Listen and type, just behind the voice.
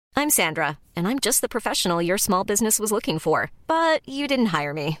I'm Sandra, and I'm just the professional your small business was looking for. But you didn't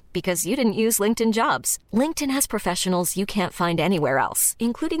hire me because you didn't use LinkedIn Jobs. LinkedIn has professionals you can't find anywhere else,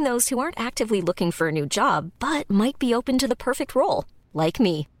 including those who aren't actively looking for a new job, but might be open to the perfect role, like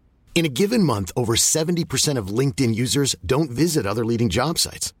me. In a given month, over 70% of LinkedIn users don't visit other leading job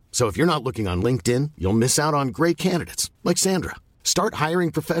sites. So if you're not looking on LinkedIn, you'll miss out on great candidates like Sandra. Start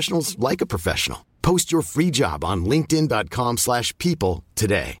hiring professionals like a professional. Post your free job on linkedin.com/people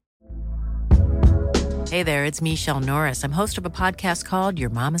today. Hey there, it's Michelle Norris. I'm host of a podcast called Your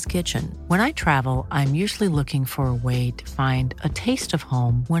Mama's Kitchen. When I travel, I'm usually looking for a way to find a taste of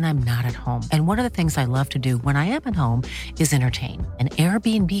home when I'm not at home. And one of the things I love to do when I am at home is entertain. And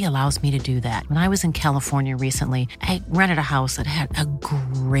Airbnb allows me to do that. When I was in California recently, I rented a house that had a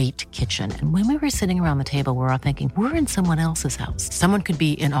great kitchen. And when we were sitting around the table, we're all thinking, we're in someone else's house. Someone could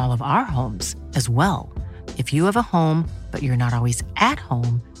be in all of our homes as well. If you have a home, but you're not always at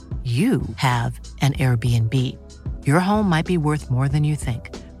home, you have an Airbnb. Your home might be worth more than you think.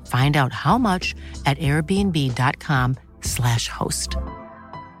 Find out how much at airbnb.com/host.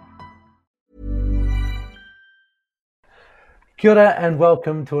 Kia ora and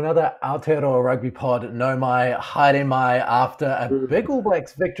welcome to another Aotearoa Rugby Pod. No mai, haere mai, after a big All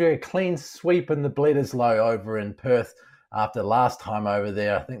Blacks victory, a clean sweep in the Bleeders Low over in Perth after last time over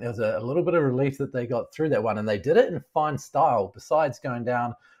there. I think there was a little bit of relief that they got through that one, and they did it in fine style, besides going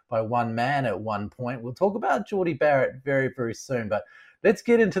down by one man at one point. We'll talk about Jordie Barrett very, very soon, but let's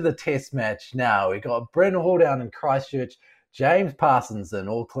get into the test match now. We got Brendan Hall down in Christchurch, James Parsons in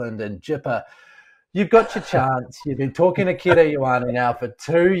Auckland, and Jipper. You've got your chance. You've been talking to Kira Ioane now for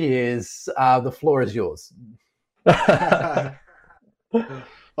 2 years. The floor is yours.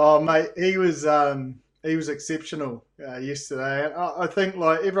 Oh, mate, he was exceptional yesterday. I think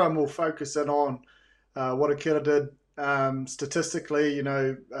like everyone will focus in on what Akira did statistically,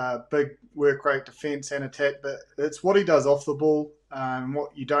 big work rate, defence and attack, but it's what he does off the ball.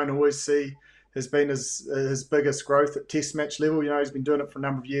 What you don't always see has been his biggest growth at test match level. He's been doing it for a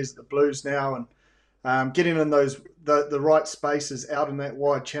number of years at the Blues now, and getting in the right spaces out in that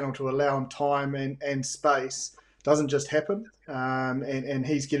wide channel to allow him time and space doesn't just happen. And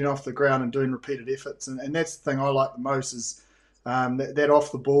he's getting off the ground and doing repeated efforts. And that's the thing I like the most is that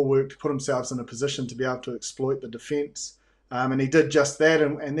off the ball work to put himself in a position to be able to exploit the defence. And he did just that.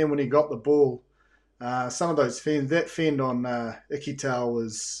 And then when he got the ball, some of those fends, that fend on Ikitau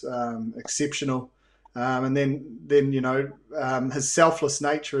was exceptional. And then his selfless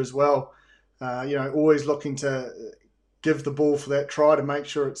nature as well, always looking to give the ball for that try to make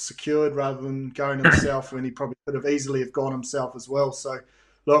sure it's secured rather than going himself when he probably could have easily have gone himself as well. So,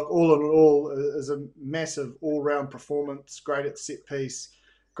 look, all in all, is a massive all-round performance, great at set piece,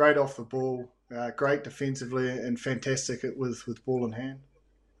 great off the ball, great defensively, and fantastic with ball in hand.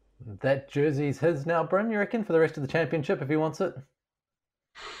 That jersey's his now, Bryn, you reckon, for the rest of the championship if he wants it?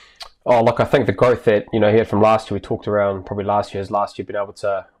 Oh, look, I think the growth that he had from last year, we talked around probably last year being able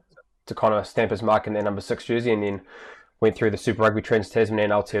to kind of stamp his mark in their number 6 jersey, and then went through the Super Rugby Trans Tasman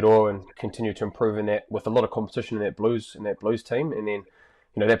and Aotearoa and continued to improve in that with a lot of competition in that Blues team. And then,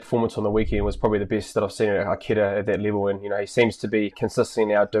 that performance on the weekend was probably the best that I've seen at Akira at that level. And, he seems to be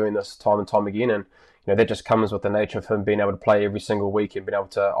consistently now doing this time and time again. And, that just comes with the nature of him being able to play every single week and being able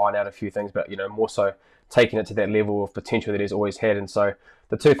to iron out a few things, but, more so taking it to that level of potential that he's always had. And so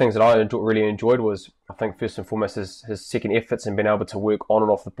the two things that I really enjoyed was, I think, first and foremost, his second efforts and being able to work on and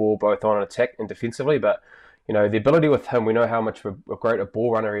off the ball, both on attack and defensively. But, the ability with him, we know how much of a great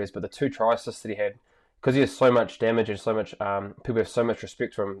ball runner he is, but the 2 try assists that he had, because he has so much damage and so much, people have so much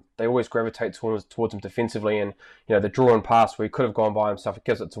respect for him, they always gravitate towards him defensively. And, the draw and pass where he could have gone by himself, it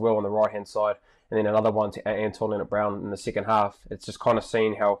gives it to Will on the right-hand side, and then another one to Anton Leonard-Brown in the second half. It's just kind of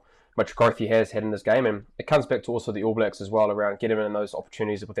seeing how much growth he has had in this game. And it comes back to also the All Blacks as well around getting him in those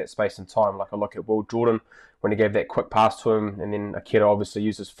opportunities with that space and time. Like I look at Will Jordan when he gave that quick pass to him, and then Akira obviously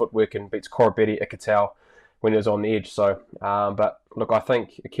uses footwork and beats Korobeti, Ikitau when he was on the edge. So, but look, I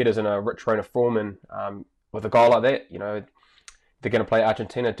think Akira's in a rich reign of form, and with a guy like that, they're going to play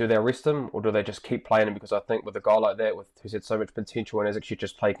Argentina. Do they rest him, or do they just keep playing him? Because I think with a guy like that, who's had so much potential and has actually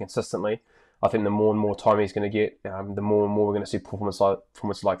just played consistently, I think the more and more time he's going to get, the more and more we're going to see performance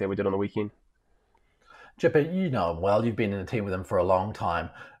like that we did on the weekend. Jipper, you know him well. You've been in the team with him for a long time.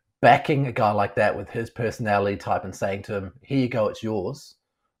 Backing a guy like that with his personality type and saying to him, here you go, it's yours.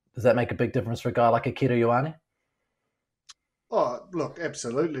 Does that make a big difference for a guy like Akira Ioane? Oh, look,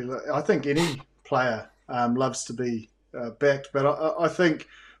 absolutely. Look, I think any player loves to be backed, but I think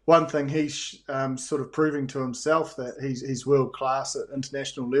one thing he's sort of proving to himself that he's world class at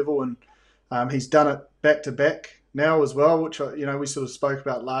international level, and he's done it back to back now as well, which we sort of spoke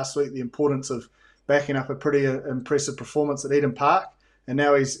about last week, the importance of backing up a pretty impressive performance at Eden Park, and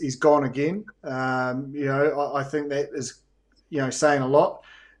now he's gone again. I think that is saying a lot.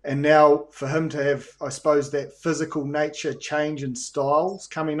 And now for him to have, I suppose, that physical nature change in styles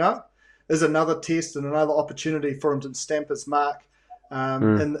coming up is another test and another opportunity for him to stamp his mark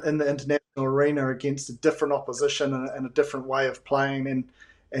in the international arena against a different opposition and a different way of playing,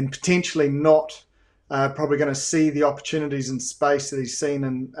 and potentially not probably going to see the opportunities and space that he's seen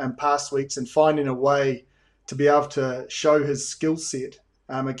in past weeks, and finding a way to be able to show his skill set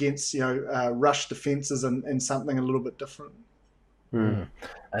against rush defences and something a little bit different.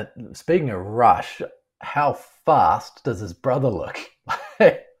 Speaking of rush, how fast does his brother look?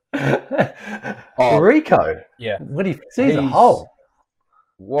 Rico. Yeah. When he sees a hole.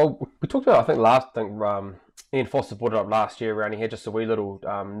 Well, we talked about, Ian Foster brought it up last year around, he had just a wee little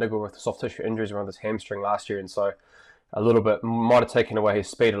niggle with the soft tissue injuries around his hamstring last year, and so a little bit might have taken away his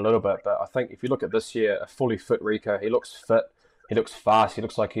speed a little bit. But I think if you look at this year, a fully fit Rico, he looks fit, he looks fast, he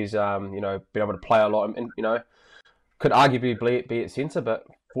looks like he's been able to play a lot, and could arguably be at centre, but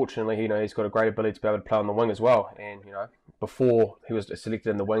fortunately, he's got a great ability to be able to play on the wing as well. And before he was selected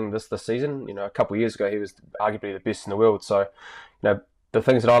in the wing this season, a couple of years ago, he was arguably the best in the world. So, the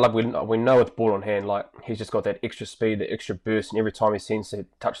things that I love, we know with the ball on hand, like he's just got that extra speed, that extra burst, and every time he seems to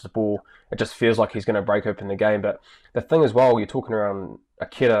touch the ball, it just feels like he's going to break open the game. But the thing as well, you're talking around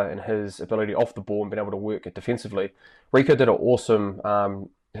Akira and his ability off the ball and being able to work it defensively. Rico did an awesome.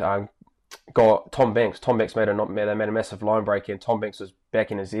 Got Tom Banks. Tom Banks made a massive line break, and Tom Banks was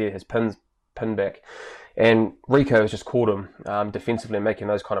back in his ear, his pin back, and Rico has just caught him defensively and making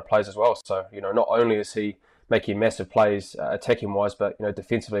those kind of plays as well. So not only is he making massive plays attacking wise, but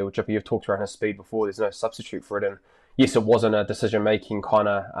defensively, which you've talked around his speed before, there's no substitute for it. And yes, it wasn't a decision making kind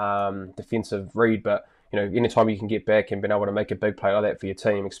of defensive read, but anytime you can get back and being able to make a big play like that for your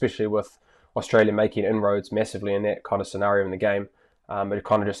team, especially with Australia making inroads massively in that kind of scenario in the game. It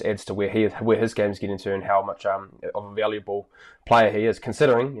kind of just adds to where his game's getting to and how much of a valuable player he is,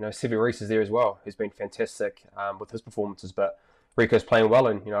 considering Sevu Reece is there as well. He's been fantastic with his performances, but Rico's playing well,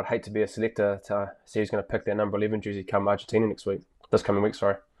 and I'd hate to be a selector to see who's going to pick that number 11 jersey come Argentina this coming week.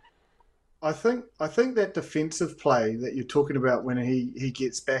 Sorry. I think that defensive play that you're talking about when he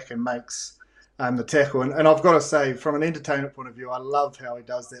gets back and makes the tackle, and I've got to say, from an entertainment point of view, I love how he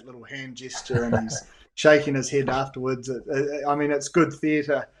does that little hand gesture and he's shaking his head afterwards. It's good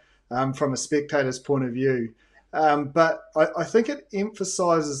theatre from a spectator's point of view. But I think it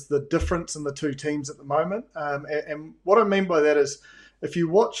emphasises the difference in the two teams at the moment. And what I mean by that is, if you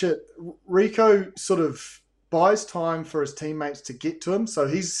watch it, Rico sort of buys time for his teammates to get to him. So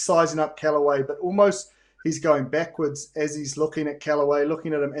he's sizing up Callaway, but almost he's going backwards as he's looking at Callaway,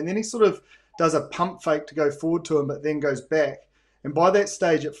 looking at him. And then he sort of does a pump fake to go forward to him, but then goes back. And by that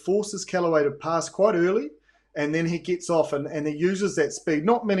stage, it forces Callaway to pass quite early, and then he gets off and he uses that speed.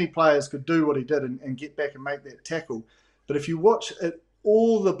 Not many players could do what he did and get back and make that tackle. But if you watch it,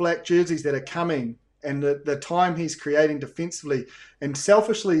 all the black jerseys that are coming and the time he's creating defensively, and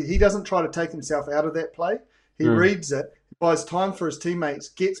selfishly, he doesn't try to take himself out of that play. He reads it, buys time for his teammates,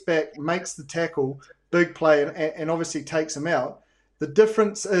 gets back, makes the tackle, big play, and obviously takes him out. The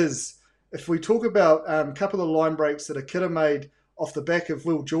difference is, if we talk about a couple of the line breaks that Akira made off the back of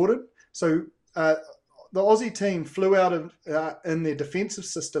Will Jordan. So the Aussie team flew out of in their defensive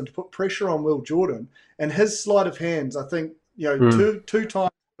system to put pressure on Will Jordan, and his sleight of hands, I think, two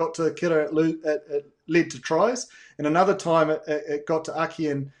times got to Akira, it led to tries, and another time it got to Aki,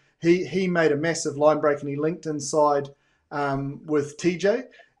 and he made a massive line break and he linked inside with TJ.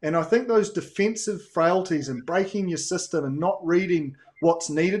 And I think those defensive frailties and breaking your system and not reading what's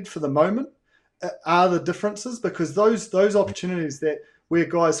needed for the moment are the differences, because those opportunities that where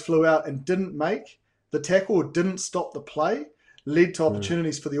guys flew out and didn't make the tackle or didn't stop the play led to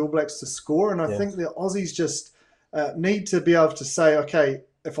opportunities for the All Blacks to score. And I think the Aussies just need to be able to say, okay,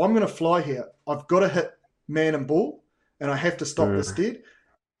 if I'm going to fly here, I've got to hit man and ball and I have to stop this dead.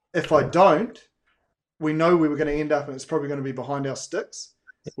 If I don't, we know we were going to end up and it's probably going to be behind our sticks.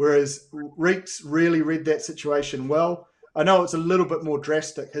 Whereas Reeks really read that situation well. I know it's a little bit more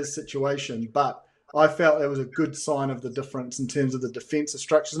drastic, his situation, but I felt that was a good sign of the difference in terms of the defensive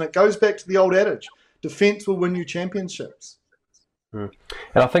structures. And it goes back to the old adage, defense will win you championships. And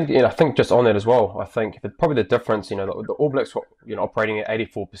I think just on that as well, I think probably the difference, the All Blacks were, operating at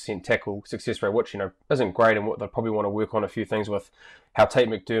 84% tackle success rate, which, isn't great, and what they probably want to work on a few things with how Tate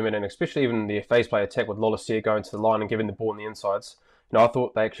McDermott and especially even the phase play attack with Lolesir going to the line and giving the ball on the insides. I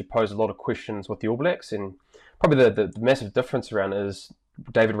thought they actually posed a lot of questions with the All Blacks, and probably the massive difference around it is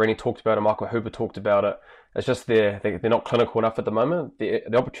David Rennie talked about it, Michael Hooper talked about it, It's just they're not clinical enough at the moment.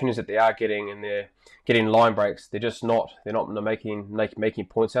 The opportunities that they are getting, and they're getting line breaks, they're not making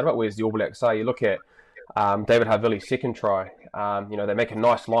points out of it. Whereas the All Blacks are. You look at David Havili's second try. They make a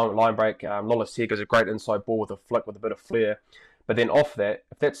nice line break. Lola Sega's a great inside ball with a flick with a bit of flair. But then off that,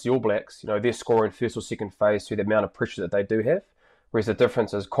 if that's the All Blacks, they're scoring first or second phase through the amount of pressure that they do have. Whereas the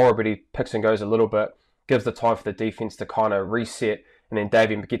difference is Koroibete picks and goes a little bit, gives the time for the defence to kind of reset, and then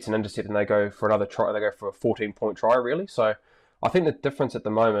Davey gets an intercept and they go for another try. They go for a 14-point try, really. So I think the difference at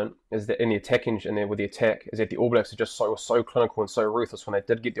the moment is that in the attacking, and then with the attack, is that the All Blacks are just so clinical and so ruthless when they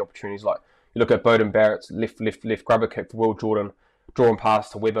did get the opportunities. Like you look at Beauden Barrett's left grubber kick for Will Jordan, drawing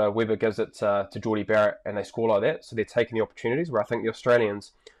pass to Weber. Weber gives it to Geordie Barrett, and they score like that. So they're taking the opportunities. Where I think the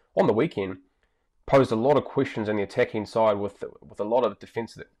Australians on the weekend posed a lot of questions on the attacking side with a lot of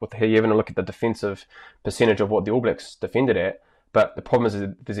defence. With you even look at the defensive percentage of what the All Blacks defended at. But the problem is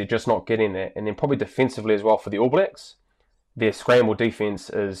they're just not getting there. And then probably defensively as well for the All Blacks, their scramble defence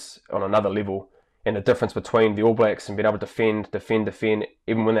is on another level. And the difference between the All Blacks and being able to defend,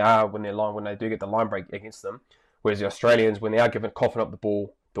 even when they do get the line break against them. Whereas the Australians, when they are given coughing up the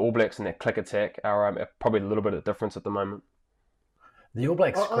ball, the All Blacks in that click attack are probably a little bit of difference at the moment. The All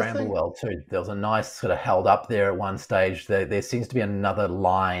Blacks scramble well too. There was a nice sort of held up there at one stage. There seems to be another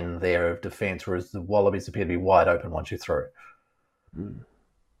line there of defence, whereas the Wallabies appear to be wide open once you're through.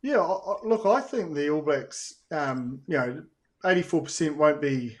 Yeah, look, I think the All Blacks, 84% won't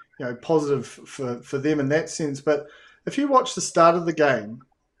be, positive for them in that sense. But if you watch the start of the game,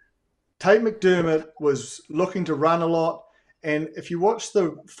 Tate McDermott was looking to run a lot. And if you watch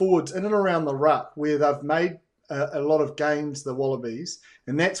the forwards in and around the ruck, where they've made a lot of gains, the Wallabies,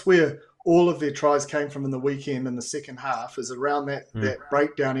 and that's where all of their tries came from in the weekend in the second half, is around that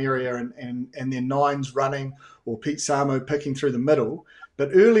breakdown area and their nines running, or Pete Samu picking through the middle.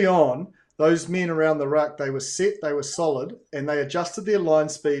 But early on, those men around the ruck, they were set, they were solid, and they adjusted their line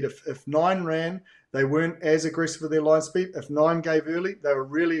speed. If nine ran, they weren't as aggressive with their line speed. If nine gave early, they were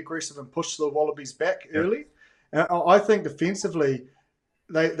really aggressive and pushed the Wallabies back early. And I think defensively,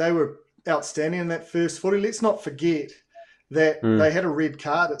 they were outstanding in that first 40. Let's not forget that they had a red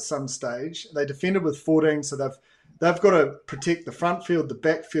card at some stage. They defended with 14, so they've got to protect the front field, the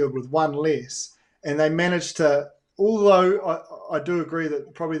back field with one less. And they managed to, although I do agree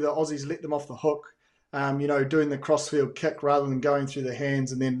that probably the Aussies let them off the hook, doing the crossfield kick rather than going through the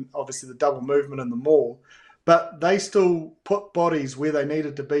hands, and then obviously the double movement in the maul. But they still put bodies where they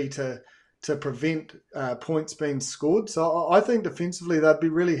needed to be to prevent points being scored. So I think defensively they'd be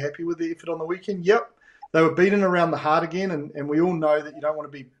really happy with the effort on the weekend. Yep, they were beaten around the heart again, and we all know that you don't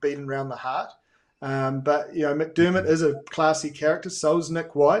want to be beaten around the heart. But McDermott is a classy character, so is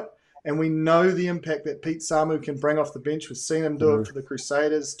Nick White, and we know the impact that Pete Samu can bring off the bench. We've seen him do it for the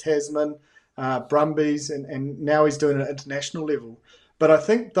Crusaders, Tasman, Brumbies, and now he's doing it at international level. But I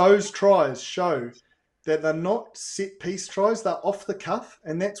think those tries show that they're not set-piece tries, they're off the cuff,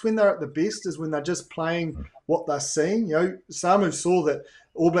 and that's when they're at the best, is when they're just playing what they're seeing. Samu saw that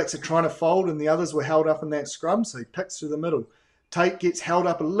All Blacks are trying to fold and the others were held up in that scrum, so he picks through the middle. Tate gets held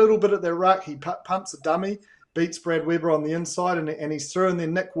up a little bit at their ruck, he pumps a dummy, beats Brad Weber on the inside, and he's through, and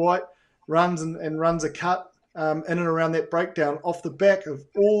then Nick White runs and runs a cut in and around that breakdown off the back of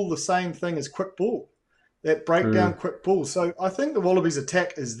all the same thing as quick ball, that breakdown quick ball. So I think the Wallabies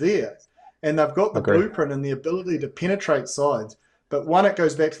attack is there. And they've got the blueprint and the ability to penetrate sides. But one, it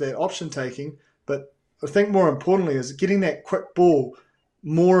goes back to that option taking. But I think more importantly is getting that quick ball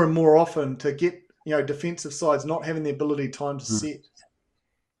more and more often to get defensive sides not having the ability time to set.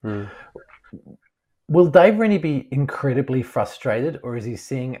 Will Dave Rennie be incredibly frustrated, or is he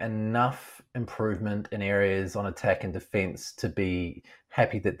seeing enough improvement in areas on attack and defence to be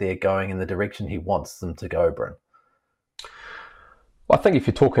happy that they're going in the direction he wants them to go, Bryn? I think if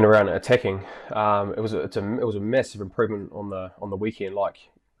you're talking around attacking, it was a massive improvement on the weekend. Like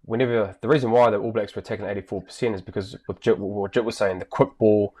whenever the reason why the All Blacks were attacking 84% is because what Jit was saying, the quick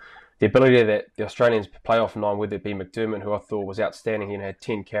ball, the ability that the Australians play off nine, whether it be McDermott, who I thought was outstanding, had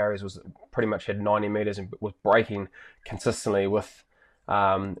 10 carries, was pretty much had 90 metres and was breaking consistently with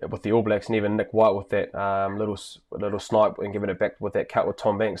the All Blacks, and even Nick White with that little snipe and giving it back with that cut with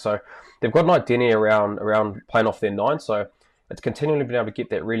Tom Banks. So they've got an identity around playing off their nine. So it's continually been able to get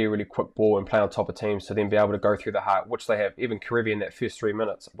that really, really quick ball and play on top of teams to then be able to go through the heart, which they have. Even Karevi in that first 3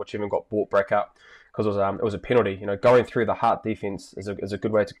 minutes, which even got brought back up because it was a penalty. Going through the heart defence is a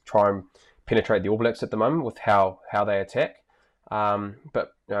good way to try and penetrate the All Blacks at the moment with how they attack.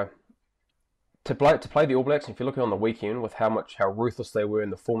 But to play the All Blacks, if you look at it on the weekend with how ruthless they were in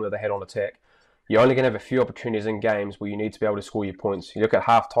the form that they had on attack, you're only going to have a few opportunities in games where you need to be able to score your points. You look at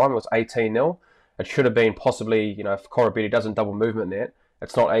half time, it was 18-0. It should have been possibly, if Koroibete doesn't double movement there,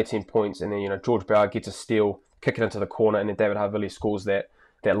 it's not 18 points, and then, George Bower gets a steal, kick it into the corner, and then David Havili scores that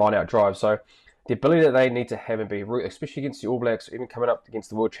line-out drive. So the ability that they need to have and be, especially against the All Blacks, even coming up against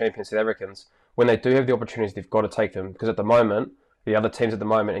the world champions South Africans, when they do have the opportunities, they've got to take them. Because at the moment, the other teams at the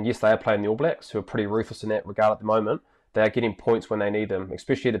moment, and yes, they are playing the All Blacks, who are pretty ruthless in that regard at the moment, they are getting points when they need them,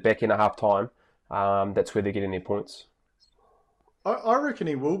 especially at the back end of half-time. That's where they're getting their points. I reckon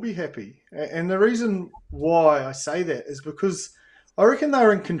he will be happy. And the reason why I say that is because I reckon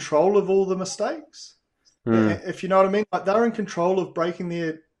they're in control of all the mistakes. If you know what I mean. Like, they're in control of breaking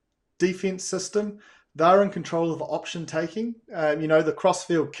their defense system. They're in control of the option taking. The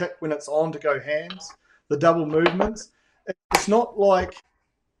crossfield kick when it's on to go hands, the double movements. It's not like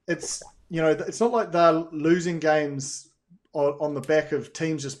it's not like they're losing games on the back of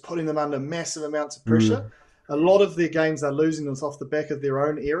teams just putting them under massive amounts of pressure. A lot of their games they're losing is off the back of their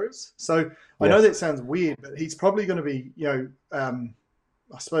own errors. So I know that sounds weird, but he's probably going to be,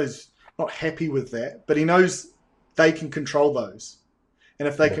 I suppose, not happy with that. But he knows they can control those. And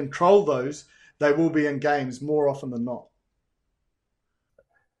if they control those, they will be in games more often than not.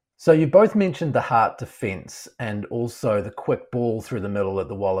 So you both mentioned the Hart defence and also the quick ball through the middle that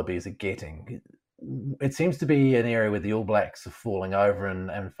the Wallabies are getting. It seems to be an area where the All Blacks are falling over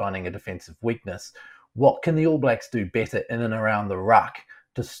and finding a defensive weakness. What can the All Blacks do better in and around the ruck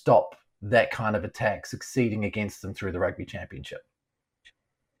to stop that kind of attack succeeding against them through the Rugby Championship?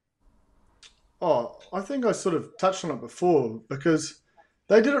 Oh, I think I sort of touched on it before because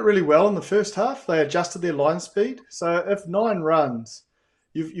they did it really well in the first half. They adjusted their line speed. So if 9 runs,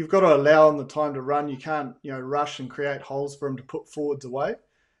 you've got to allow him the time to run. You can't, rush and create holes for him to put forwards away.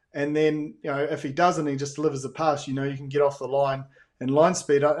 And then, if he doesn't, he just delivers the pass, you can get off the line and line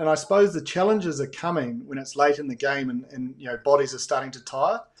speed. And I suppose the challenges are coming when it's late in the game and bodies are starting to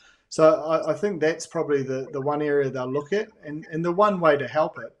tire. So I think that's probably the one area they'll look at. And the one way to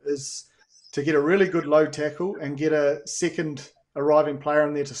help it is to get a really good low tackle and get a second arriving player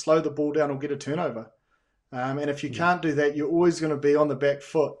in there to slow the ball down or get a turnover. And if you can't do that, you're always going to be on the back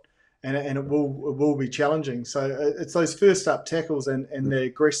foot and it will be challenging. So it's those first up tackles and the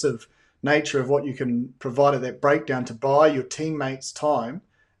aggressive nature of what you can provide at that breakdown to buy your teammates time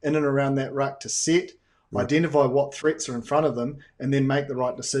in and around that ruck to set, identify what threats are in front of them, and then make the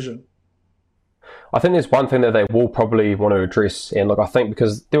right decision. I think there's one thing that they will probably want to address, and look, I think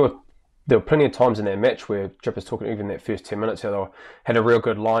because there were plenty of times in that match where Jip was talking, even in that first 10 minutes, they had a real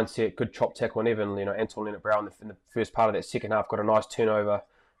good line set, good chop tackle, and even Anton Lienert-Brown in the first part of that second half got a nice turnover.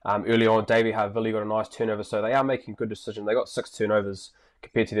 Early on, David Havili got a nice turnover, so they are making good decisions. They got 6 turnovers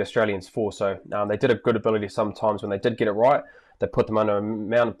compared to the Australians 4, so they did a good ability sometimes when they did get it right. They put them under a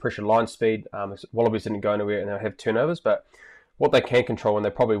amount of pressure, line speed. Wallabies didn't go anywhere and they'll have turnovers, but what they can control, and they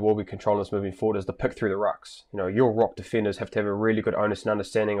probably will be controlling this moving forward, is the pick through the rucks. Your rock defenders have to have a really good onus and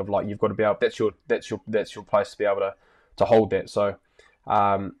understanding of you've got to be able. That's your place to be able to hold that. So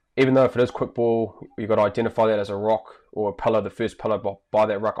even though if it is quick ball, you've got to identify that as a rock or a pillar, the first pillar by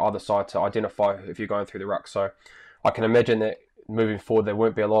that ruck either side to identify if you're going through the ruck. So I can imagine that moving forward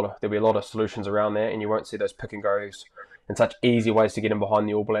there'll be a lot of solutions around that, and you won't see those pick and goes and such easy ways to get in behind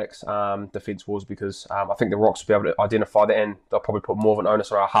the All Blacks defence walls, because I think the Rocks will be able to identify that, and they'll probably put more of an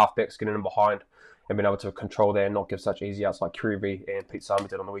onus on our halfbacks getting in behind and being able to control that and not give such easy outs like Kirby and Pete Sami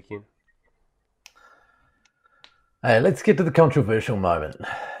did on the weekend. Hey, let's get to the controversial moment.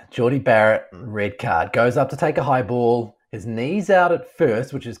 Jordie Barrett, red card, goes up to take a high ball. His knee's out at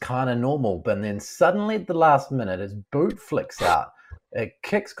first, which is kind of normal, but then suddenly at the last minute, his boot flicks out. It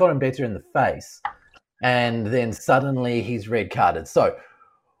kicks Colin Better in the face, and then suddenly he's red carded. So,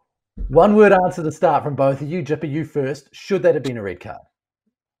 one word answer to start from both of you. Jipper, you first. Should that have been a red card?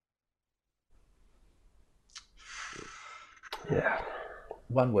 Yeah.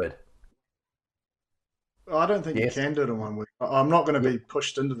 One word. I don't think you can do it in 1 week. I'm not going to be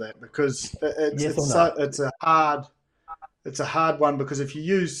pushed into that because it's a hard one, because if you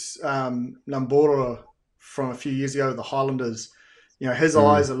use Nambora from a few years ago, the Highlanders, his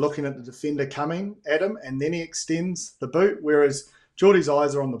eyes are looking at the defender coming at him and then he extends the boot, whereas Geordie's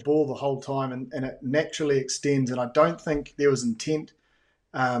eyes are on the ball the whole time and it naturally extends, and I don't think there was intent.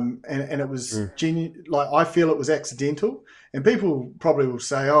 And it was genuine. I feel it was accidental, and people probably will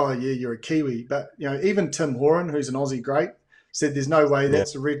say, "Oh, yeah, you're a Kiwi," but even Tim Horan, who's an Aussie great, said there's no way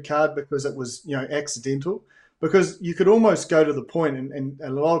that's a red card because it was accidental. Because you could almost go to the point, and a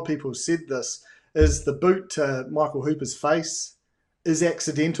lot of people have said this, is the boot to Michael Hooper's face is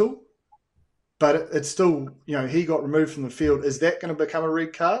accidental, but it's still he got removed from the field. Is that going to become a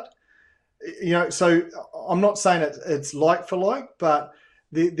red card? So I'm not saying it's like for like, but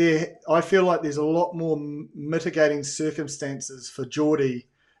I feel like there's a lot more mitigating circumstances for Geordie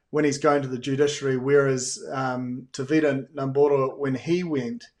when he's going to the judiciary, whereas Tevita Nambora, when he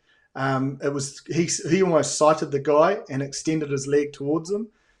went, he almost sighted the guy and extended his leg towards him,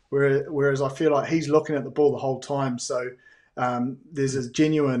 whereas I feel like he's looking at the ball the whole time. So there's a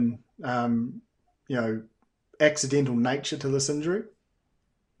genuine, accidental nature to this injury.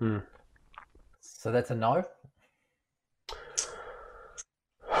 So that's a no?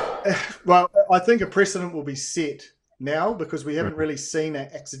 Well, I think a precedent will be set now because we haven't really seen an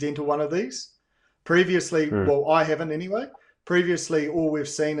accidental one of these. Previously, well, I haven't anyway. Previously, all we've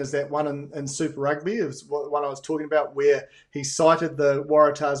seen is that one in Super Rugby, is one I was talking about, where he sighted the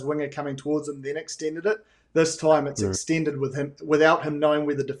Waratahs winger coming towards him, then extended it. This time it's extended with him without him knowing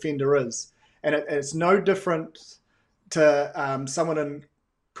where the defender is. And it's no different to someone in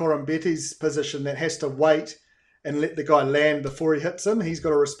Korombeti's position that has to wait and let the guy land before he hits him. He's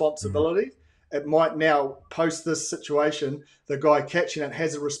got a responsibility. It might now, post this situation, the guy catching it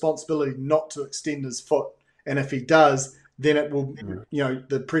has a responsibility not to extend his foot. And if he does, then it will,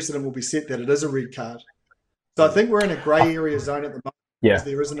 the precedent will be set that it is a red card. So I think we're in a grey area zone at the moment because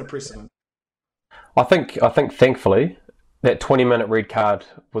there isn't a precedent. I think thankfully that 20-minute red card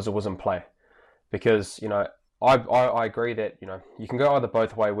was in play because, I agree that, you can go either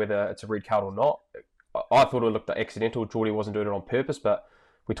both way, whether it's a red card or not. I thought it looked accidental. Geordie wasn't doing it on purpose, but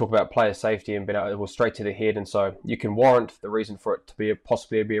we talk about player safety and it was straight to the head, and so you can warrant the reason for it to be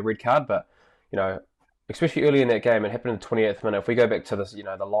possibly be a red card. But especially early in that game, it happened in the 28th minute. If we go back to this,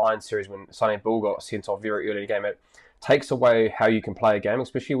 the Lions series when Sonny Bill got sent off very early in the game, it takes away how you can play a game,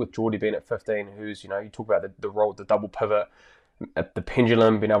 especially with Geordie being at 15, who's you talk about the role, the double pivot, the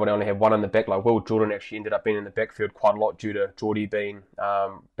pendulum, being able to only have one in the back. Like Will Jordan actually ended up being in the backfield quite a lot due to Geordie being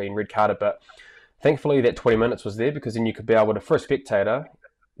red carded, but thankfully that 20 minutes was there because then you could be able to, for a spectator,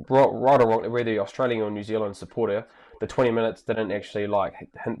 right or wrong, whether you're Australian or New Zealand supporter, the 20 minutes didn't actually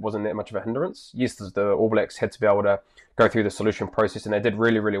wasn't that much of a hindrance. Yes, the All Blacks had to be able to go through the solution process, and they did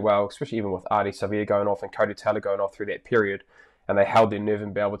really, really well, especially even with Ardie Savea going off and Cody Taylor going off through that period, and they held their nerve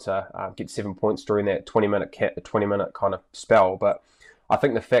and be able to get 7 points during that 20-minute kind of spell. But I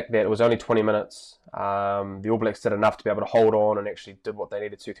think the fact that it was only 20 minutes, the All Blacks did enough to be able to hold on and actually did what they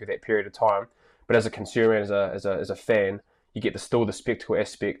needed to through that period of time. But as a consumer, as a fan, you get still the spectacle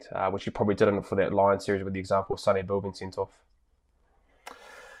aspect, which you probably didn't for that Lions series with the example of Sonny Bill being sent off.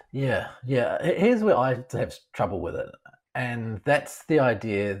 Yeah. Here's where I have trouble with it. And that's the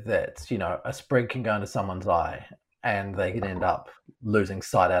idea that, a sprig can go into someone's eye and they can end up losing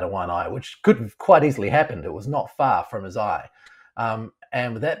sight out of one eye, which could have quite easily happened. It was not far from his eye.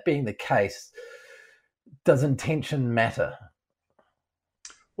 And with that being the case, does intention matter?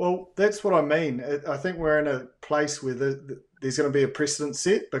 Well, that's what I mean. I think we're in a place where there's going to be a precedent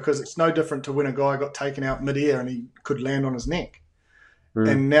set because it's no different to when a guy got taken out mid-air and he could land on his neck.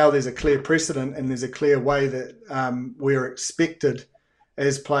 And now there's a clear precedent and there's a clear way that we're expected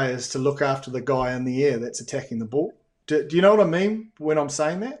as players to look after the guy in the air that's attacking the ball. Do you know what I mean when I'm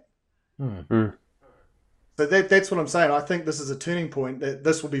saying that? So that's what I'm saying. I think this is a turning point, that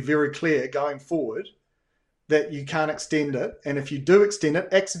this will be very clear going forward that you can't extend it. And if you do extend it,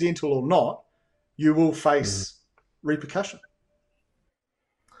 accidental or not, you will face repercussion.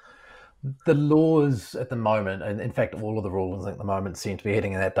 The laws at the moment, and in fact, all of the rulings at the moment seem to be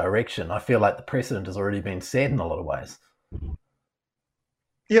heading in that direction. I feel like the precedent has already been set in a lot of ways.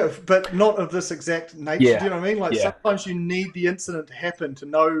 Yeah, but not of this exact nature. Yeah. Do you know what I mean? Sometimes you need the incident to happen to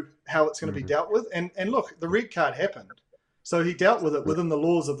know how it's going to be dealt with. And look, the red card happened. So he dealt with it within the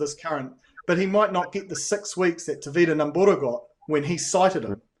laws of this current. But he might not get the 6 weeks that Tevita Nambora got when he cited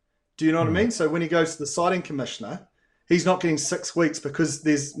him. Do you know what I mean? So when he goes to the citing commissioner, he's not getting 6 weeks because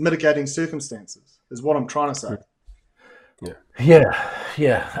there's mitigating circumstances, is what I'm trying to say. Yeah.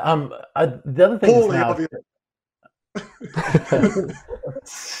 The other thing is now,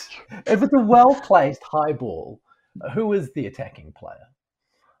 if it's a well-placed high ball, who is the attacking player?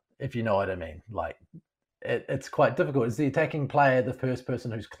 If you know what I mean. It's quite difficult. Is the attacking player the first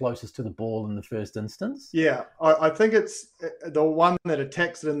person who's closest to the ball in the first instance? Yeah, I think it's the one that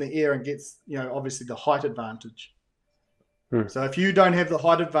attacks it in the air and gets, obviously the height advantage. So if you don't have the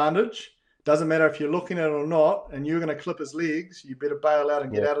height advantage, doesn't matter if you're looking at it or not, and you're going to clip his legs, you better bail out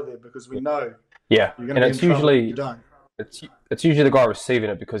and get out of there because we know you're going to be in trouble if you don't. It's usually the guy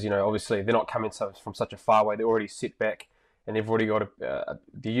receiving it because, obviously they're not coming from such a far way. They're already set back. And they've already got they're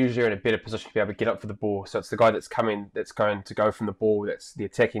usually in a better position to be able to get up for the ball. So it's the guy that's going to go from the ball, that's the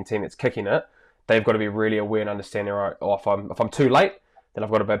attacking team that's kicking it. They've got to be really aware and understanding, right, if I'm too late, then I've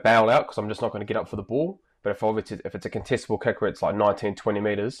got to bail out because I'm just not going to get up for the ball. But if it's a contestable kick where it's like 19, 20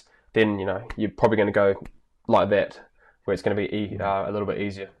 meters, then you're probably going to go like that, where it's going to be a little bit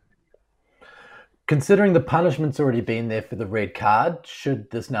easier. Considering the punishment's already been there for the red card, should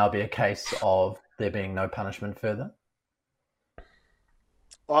this now be a case of there being no punishment further?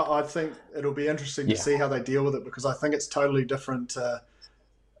 I think it'll be interesting to see how they deal with it, because I think it's totally different to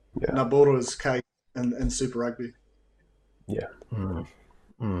Naboro's case in Super Rugby. Yeah.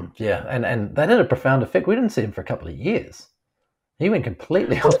 Yeah, and that had a profound effect. We didn't see him for a couple of years. He went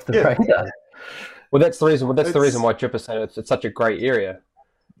completely off the radar. Well, that's the reason. The reason why Jip is saying it's such a grey area,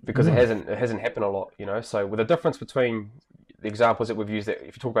 because it hasn't happened a lot. So with the difference between the examples that we've used, that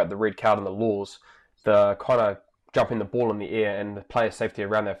if you talk about the red card and the laws, the kind of jumping the ball in the air and the player's safety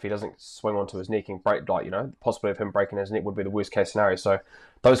around that, if he doesn't swing onto his neck and break, the possibility of him breaking his neck would be the worst case scenario. So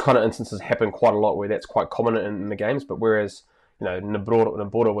those kind of instances happen quite a lot, where that's quite common in the games. But whereas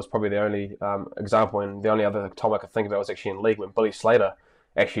Nabora was probably the only example, and the only other time I could think about was actually in league when Billy Slater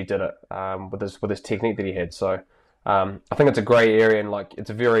actually did it with his technique that he had. So I think it's a grey area, and it's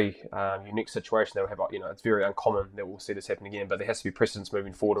a very unique situation that we have. It's very uncommon that we'll see this happen again, but there has to be precedence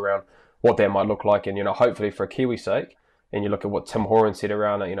moving forward around what that might look like. And hopefully for a Kiwi's sake, and you look at what Tim Horan said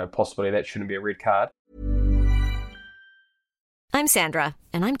around it, possibly that shouldn't be a red card. I'm Sandra,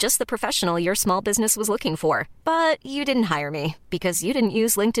 and I'm just the professional your small business was looking for. But you didn't hire me because you didn't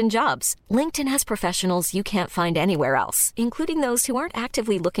use LinkedIn Jobs. LinkedIn has professionals you can't find anywhere else, including those who aren't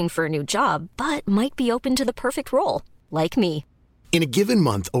actively looking for a new job, but might be open to the perfect role, like me. In a given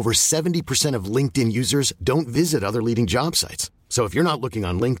month, over 70% of LinkedIn users don't visit other leading job sites. So if you're not looking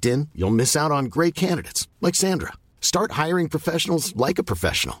on LinkedIn, you'll miss out on great candidates like Sandra. Start hiring professionals like a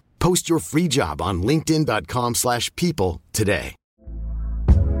professional. Post your free job on linkedin.com/people today.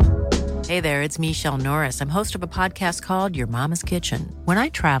 Hey there, it's Michelle Norris. I'm host of a podcast called Your Mama's Kitchen. When I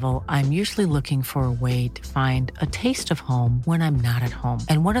travel, I'm usually looking for a way to find a taste of home when I'm not at home.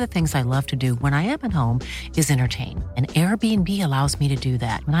 And one of the things I love to do when I am at home is entertain. And Airbnb allows me to do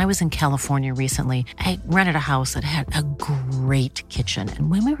that. When I was in California recently, I rented a house that had a great kitchen. And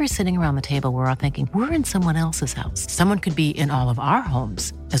when we were sitting around the table, we were all thinking, we're in someone else's house. Someone could be in all of our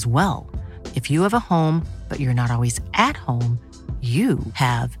homes as well. If you have a home, but you're not always at home, you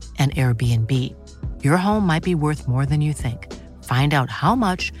have an Airbnb. Your home might be worth more than you think. Find out how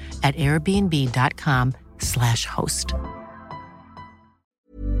much at airbnb.com/host.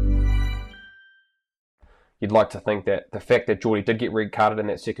 You'd like to think that the fact that Geordie did get red carded in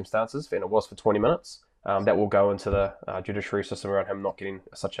that circumstances, and it was for 20 minutes, that will go into the judiciary system around him not getting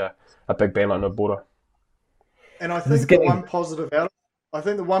such a big ban like Nabora. And I think the one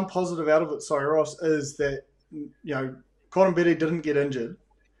positive out of it, sorry, Ross, is that, Cotton Betty didn't get injured,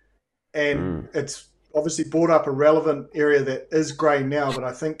 and it's obviously brought up a relevant area that is grey now, but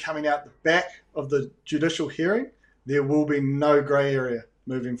I think coming out the back of the judicial hearing, there will be no grey area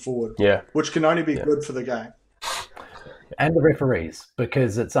moving forward, which can only be good for the game. And the referees,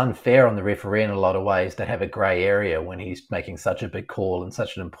 because it's unfair on the referee in a lot of ways to have a grey area when he's making such a big call in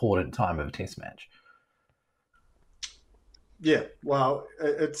such an important time of a test match. Yeah, well,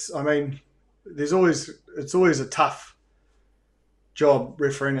 it's always a tough job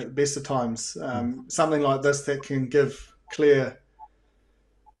refereeing at the best of times. Something like this that can give clear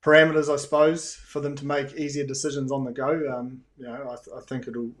parameters, I suppose, for them to make easier decisions on the go. I think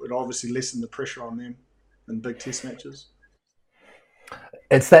it'll obviously lessen the pressure on them in big test matches.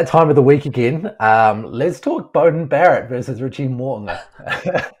 It's that time of the week again. Let's talk Beauden Barrett versus Richie Morton.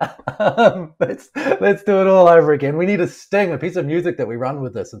 Let's do it all over again. We need a sting, a piece of music that we run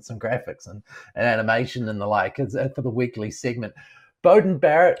with this, and some graphics and animation and the like. It's for the weekly segment. Beauden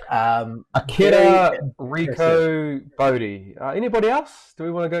Barrett. Akira, Rico, Bodie. Anybody else? Do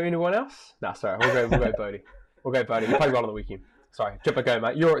we want to go anyone else? No, sorry. We'll go Bodie. We'll go Bodie. You played well on the weekend. Sorry. Chipper, go,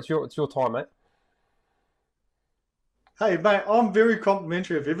 mate. It's your time, mate. Hey, mate, I'm very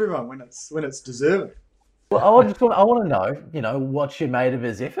complimentary of everyone when it's deserving. Well, I want to know, what you made of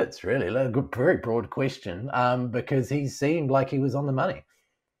his efforts, really. A very broad question, because he seemed like he was on the money.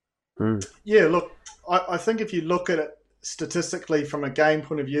 Yeah, look, I think if you look at it statistically from a game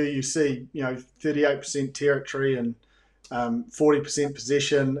point of view, you see, 38% territory and 40%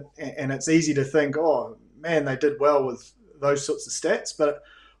 possession, and it's easy to think, oh, man, they did well with those sorts of stats, but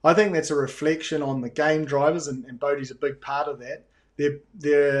I think that's a reflection on the game drivers, and Bodie's a big part of that. Their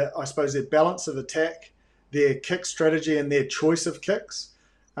balance of attack, their kick strategy and their choice of kicks,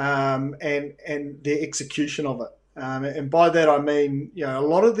 and their execution of it. And by that I mean, a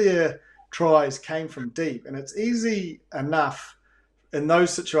lot of their tries came from deep, and it's easy enough in those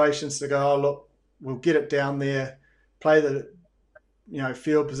situations to go, oh, look, we'll get it down there, play the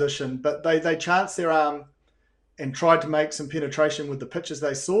field position, but they chance their arm and tried to make some penetration with the pitches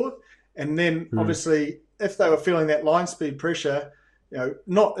they saw. And then obviously, if they were feeling that line speed pressure,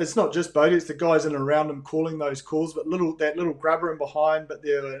 it's not just Bodie, it's the guys in and around him calling those calls, but that little grubber in behind. But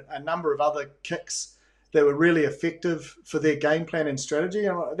there were a number of other kicks that were really effective for their game plan and strategy.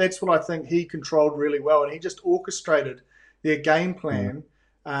 And that's what I think he controlled really well. And he just orchestrated their game plan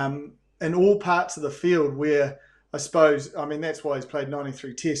in all parts of the field where I suppose, that's why he's played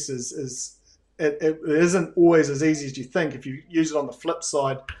 93 tests it isn't always as easy as you think. If you use it on the flip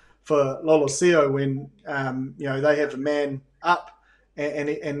side for Lolosio when, they have a man up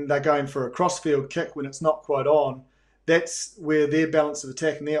and they're going for a crossfield kick when it's not quite on, that's where their balance of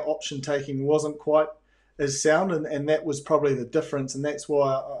attack and their option taking wasn't quite as sound, and that was probably the difference. And that's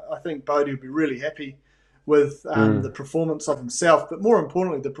why I think Bodie would be really happy with the performance of himself, but more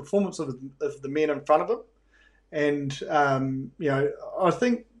importantly, the performance of the men in front of him. And, I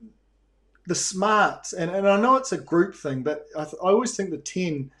think the smarts, and I know it's a group thing, but I always think the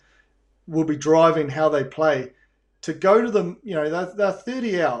 10 will be driving how they play. To go to them, they're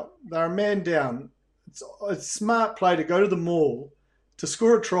 30 out, they're a man down. It's smart play to go to the maul. To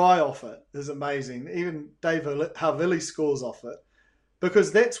score a try off it is amazing. Even Dave Havili scores off it,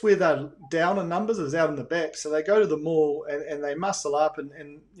 because that's where they're down in numbers, is out in the back. So they go to the maul and they muscle up,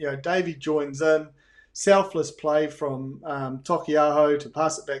 and Davey joins in. Selfless play from Tokiaho to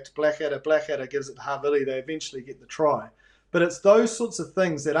pass it back to Blackadder. Blackadder gives it to Havili. They eventually get the try. But it's those sorts of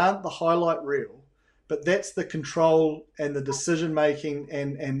things that aren't the highlight reel, but that's the control and the decision-making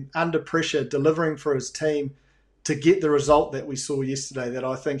and under pressure delivering for his team to get the result that we saw yesterday that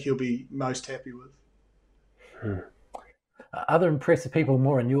I think he'll be most happy with. Other impressive people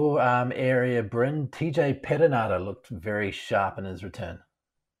more in your area, Bryn. TJ Perenara looked very sharp in his return.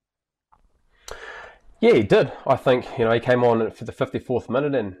 Yeah, he did. I think, he came on for the 54th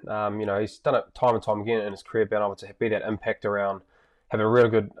minute and, he's done it time and time again in his career, being able to be that impact around, have a real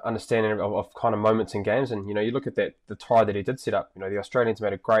good understanding of kind of moments in games. And, you look at the try that he did set up, the Australians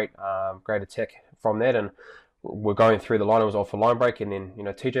made a great attack from that, and we're going through the line, it was off a line break, and then,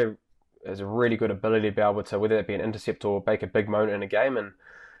 TJ has a really good ability to be able to, whether it be an intercept or make a big moment in a game, and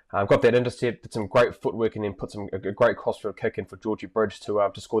got that intercept, did some great footwork, and then put a great crossfield kick in for Georgie Bridge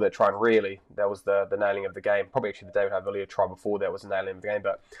to score that try. And really, that was the nailing of the game. Probably actually the David Havili try before that was the nailing of the game,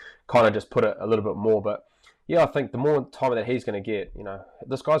 but kind of just put it a little bit more. But yeah, I think the more time that he's going to get,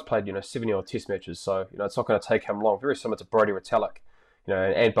 this guy's played 70-odd test matches, so it's not going to take him long. Very similar to Brodie Retallick,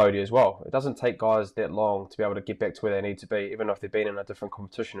 and Bodie as well. It doesn't take guys that long to be able to get back to where they need to be, even if they've been in a different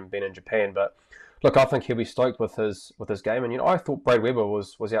competition and been in Japan. But look, I think he'll be stoked with his game, and I thought Brad Weber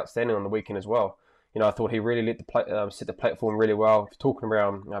was outstanding on the weekend as well. I thought he really set the platform really well. Talking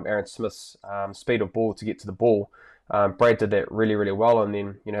around Aaron Smith's speed of ball to get to the ball, Brad did that really, really well, and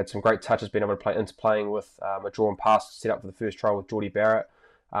then had some great touches, being able to play interplaying with a drawn pass set up for the first try with Geordie Barrett,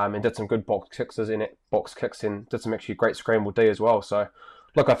 and did some good box kicks and did some actually great scramble D as well. So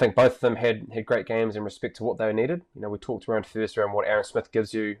look, I think both of them had great games in respect to what they needed. We talked around first around what Aaron Smith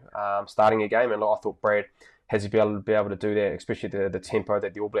gives you starting a game, and I thought Brad has to be able to do that, especially the tempo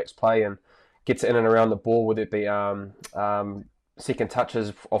that the All Blacks play, and gets in and around the ball, whether it be second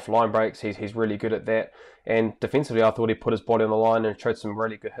touches off line breaks. He's really good at that. And defensively, I thought he put his body on the line and showed some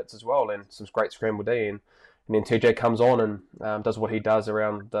really good hits as well, and some great scramble D. And then TJ comes on and does what he does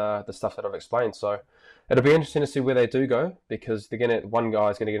around the stuff that I've explained. So it'll be interesting to see where they do go, because one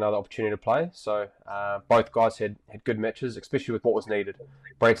guy's going to get another opportunity to play. So both guys had good matches, especially with what was needed.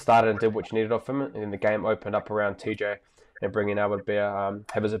 Brad started and did what you needed of him, and then the game opened up around TJ and bringing able to be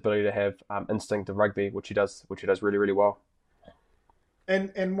have his ability to have instinct of rugby, which he does really, really well.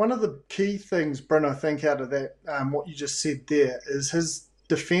 And one of the key things, Bryn, I think out of that, what you just said there, is his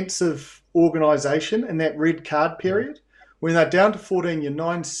defensive organisation in that red card period. When they're down to 14, your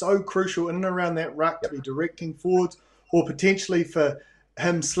 9's so crucial in and around that ruck to be directing forwards, or potentially for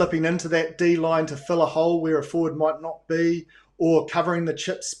him slipping into that D line to fill a hole where a forward might not be, or covering the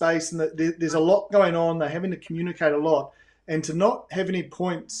chip space. And there's a lot going on. They're having to communicate a lot. And to not have any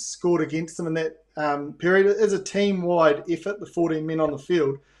points scored against them in that period is a team-wide effort, the 14 men on the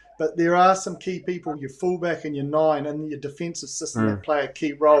field. But there are some key people, your fullback and your 9, and your defensive system that play a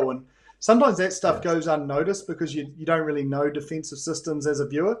key role. And sometimes that stuff goes unnoticed because you don't really know defensive systems as a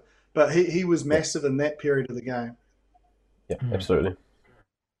viewer. But he was massive in that period of the game. Yeah, absolutely.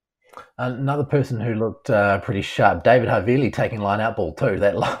 Another person who looked pretty sharp, David Havili, taking line-out ball too.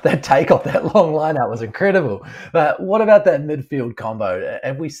 That take off that long line-out was incredible. But what about that midfield combo?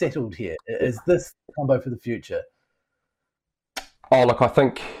 Have we settled here? Is this combo for the future? Oh, look, I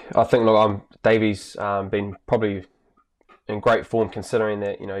think Davey's been probably in great form, considering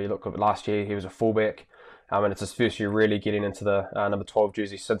that you look at last year he was a fullback. And it's his first year really getting into the number 12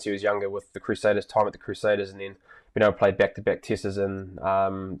 jersey since he was younger with the Crusaders, time at the Crusaders, and then been able to play back-to-back testers in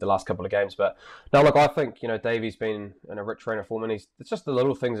the last couple of games. But no, look, I think, Davey's been in a rich trainer form, and it's just the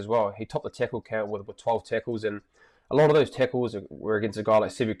little things as well. He topped the tackle count with 12 tackles, and a lot of those tackles were against a guy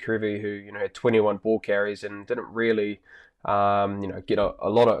like Sevu Kerevi, who had 21 ball carries and didn't really get a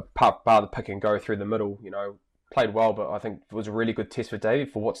lot of bar the pick and go through the middle. Played well, but I think it was a really good test for Davey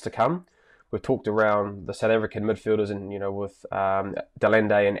for what's to come. We've talked around the South African midfielders, and with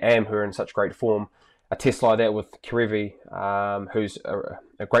Delende and Am, who are in such great form. A test like that with Kerevi, who's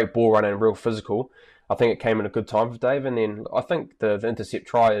a great ball runner and real physical, I think it came in a good time for Dave. And then I think the intercept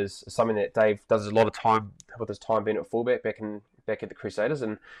try is something that Dave does a lot of time with his time being at fullback back at the Crusaders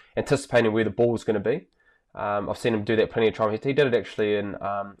and anticipating where the ball was going to be. I've seen him do that plenty of times. He did it actually in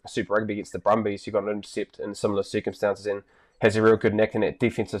Super Rugby against the Brumbies. He got an intercept in similar circumstances and has a real good knack in that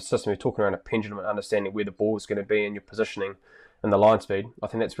defensive system. We're talking around a pendulum and understanding where the ball is going to be and your positioning and the line speed. I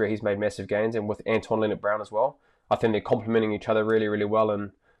think that's where he's made massive gains, and with Anton Leonard-Brown as well. I think they're complementing each other really, really well,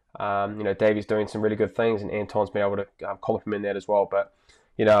 and Davey's doing some really good things, and Anton's been able to complement that as well. But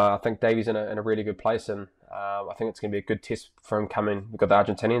I think Davey's in a really good place, and I think it's going to be a good test for him coming. We've got the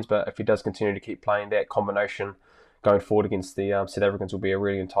Argentinians, but if he does continue to keep playing, that combination going forward against the South Africans will be a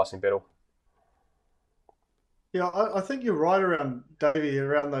really enticing battle. Yeah, I think you're right around Davey,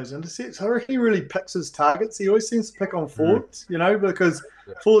 around those intercepts. I reckon he really picks his targets. He always seems to pick on forwards, because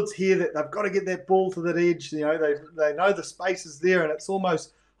forwards hear that they've got to get that ball to that edge. They know the space is there, and it's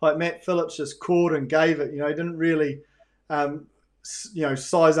almost like Matt Phillips just caught and gave it. He didn't really,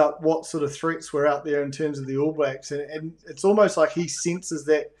 size up what sort of threats were out there in terms of the All Blacks, and it's almost like he senses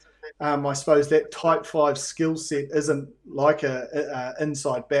that. I suppose that type 5 skill set isn't like a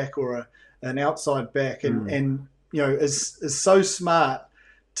inside back or an outside back, and is so smart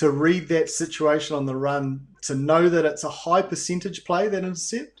to read that situation on the run, to know that it's a high percentage play, that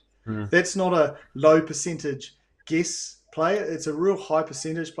intercept. That's not a low percentage guess play. It's a real high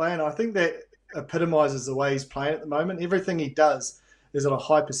percentage play, and I think that epitomizes the way he's playing at the moment. Everything he does is at a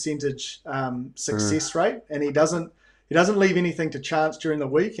high percentage success rate, and he doesn't leave anything to chance during the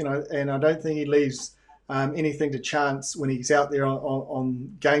week, and I don't think he leaves anything to chance when he's out there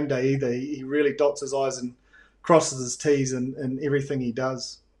on game day either. He really dots his I's and crosses his T's in everything he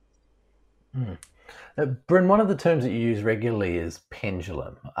does. Bryn, one of the terms that you use regularly is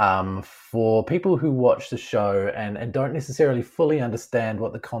pendulum. For people who watch the show and don't necessarily fully understand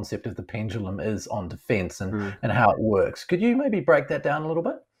what the concept of the pendulum is on defence and how it works, could you maybe break that down a little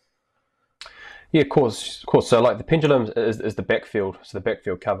bit? Yeah, of course. So, like, the pendulum is the backfield, so the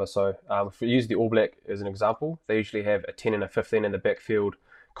backfield cover. So, if we use the All Black as an example, they usually have a 10 and a 15 in the backfield,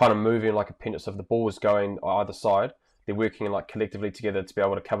 kind of moving like a pendulum. So, if the ball is going either side, they're working like collectively together to be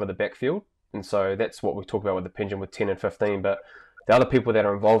able to cover the backfield. And so that's what we talk about with the pendulum with 10 and 15. But the other people that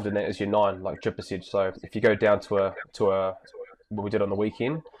are involved in that is your 9, like Jipper said. So, if you go down to a what we did on the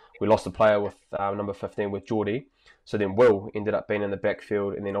weekend, we lost a player with number 15 with Geordie. So then Will ended up being in the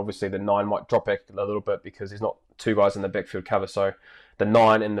backfield, and then obviously the 9 might drop back a little bit because there's not 2 guys in the backfield cover. So the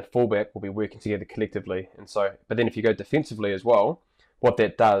 9 and the fullback will be working together collectively. And so, but then if you go defensively as well, what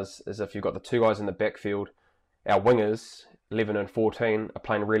that does is if you've got the 2 guys in the backfield, our wingers, 11 and 14, are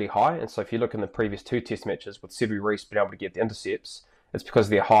playing really high. And so if you look in the previous 2 test matches with Sevu Reece being able to get the intercepts, it's because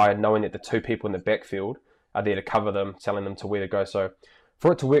they're high, knowing that the 2 people in the backfield are there to cover them, telling them to where to go. So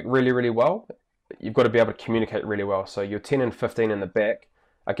for it to work really, really well, you've got to be able to communicate really well. So your 10 and 15 in the back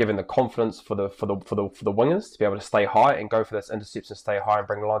are given the confidence for the wingers to be able to stay high and go for those intercepts and stay high and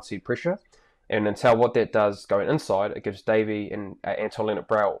bring the line speed pressure. And until what that does going inside, it gives Davey and Anton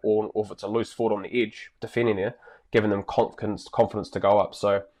Leonard-Brown, or if it's a loose forward on the edge defending there, giving them confidence to go up.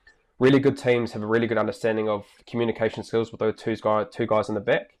 So really good teams have a really good understanding of communication skills with those two guys in the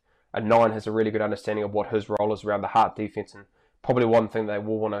back. A 9 has a really good understanding of what his role is around the heart defense, and probably one thing they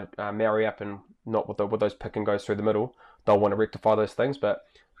will want to marry up, and not with those pick and goes through the middle. They'll want to rectify those things, but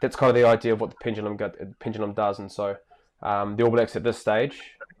that's kind of the idea of what the pendulum does. And so the All Blacks at this stage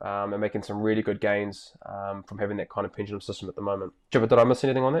are making some really good gains from having that kind of pendulum system at the moment. Jibber, did I miss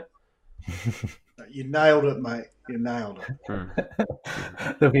anything on that? You nailed it, mate. You nailed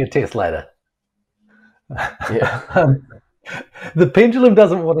it. There'll be a test later. Yeah. The pendulum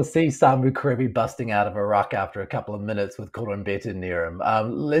doesn't want to see Samu Kerevi busting out of a ruck after a couple of minutes with Koroibete near him.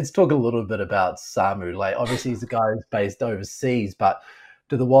 Let's talk a little bit about Samu. Like, obviously, he's a guy who's based overseas, but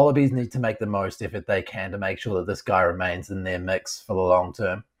do the Wallabies need to make the most effort they can to make sure that this guy remains in their mix for the long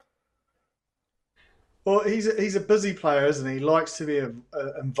term? Well, he's a busy player, isn't he? He likes to be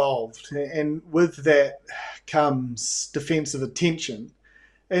involved, and with that comes defensive attention.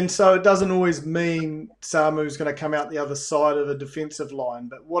 And so it doesn't always mean Samu's going to come out the other side of a defensive line,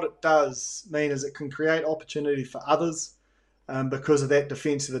 but what it does mean is it can create opportunity for others because of that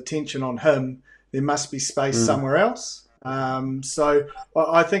defensive attention on him. There must be space somewhere else. So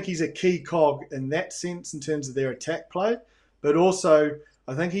I think he's a key cog in that sense in terms of their attack play, but also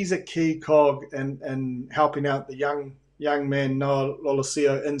I think he's a key cog in helping out the young man Noah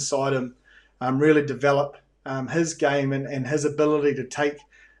Lolesio inside him, really develop his game and his ability to take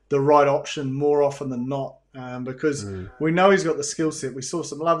the right option more often than not, because we know he's got the skill set. We saw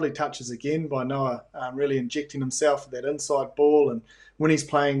some lovely touches again by Noah, really injecting himself with that inside ball, and when he's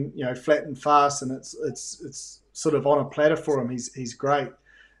playing, flat and fast, and it's sort of on a platter for him, he's great.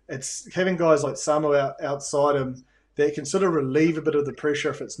 It's having guys like Samu outside him that can sort of relieve a bit of the pressure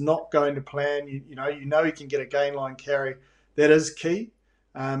if it's not going to plan. You know he can get a gain line carry. That is key,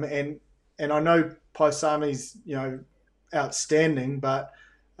 and I know Paisami's outstanding, but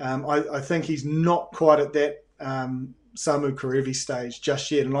I think he's not quite at that Samu Karevi stage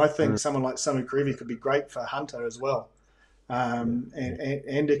just yet. And I think someone like Samu Karevi could be great for Hunter as well, and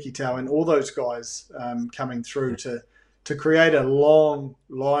Ikitau and all those guys coming through to create a long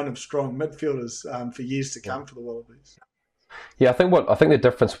line of strong midfielders for years to come for the Wallabies. Yeah, I think the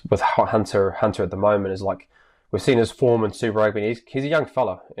difference with Hunter at the moment is, like, we've seen his form in Super Rugby. He's a young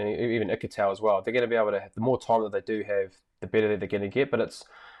fella, and even Ikitau as well. They're going to be able to, the more time that they do have, the better they're going to get. But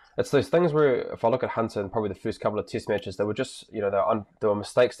it's those things where, if I look at Hunter and probably the first couple of Test matches, they were just, there were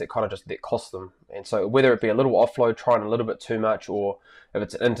mistakes that kind of just that cost them. And so whether it be a little offload, trying a little bit too much, or if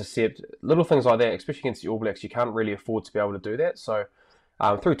it's an intercept, little things like that, especially against the All Blacks, you can't really afford to be able to do that. So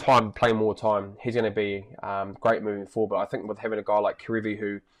through time, playing more time, he's going to be great moving forward. But I think with having a guy like Karevi,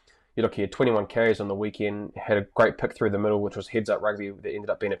 who, he had 21 carries on the weekend, had a great pick through the middle, which was heads-up rugby that ended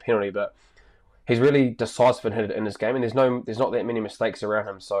up being a penalty, but he's really decisive and hit it in his game, and there's not that many mistakes around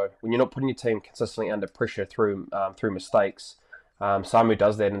him. So when you're not putting your team consistently under pressure through mistakes, Samu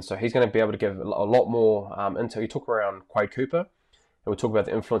does that, and so he's going to be able to give a lot more intel. You talk around Quade Cooper, and we talk about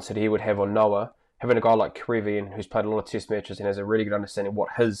the influence that he would have on Noah. Having a guy like Karevi, who's played a lot of Test matches and has a really good understanding of what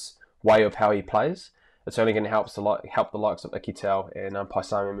his way of how he plays, it's only going to help the likes of Ikitau and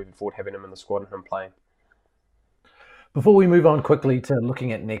Paisami moving forward, having him in the squad and him playing. Before we move on quickly to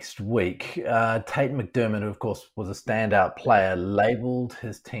looking at next week, Tate McDermott, who of course was a standout player, labelled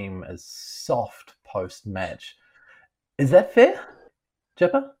his team as soft post-match. Is that fair,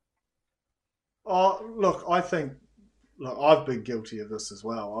 Jipper? Oh, look, I've been guilty of this as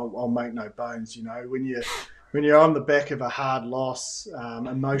well. I'll make no bones. When you're on the back of a hard loss,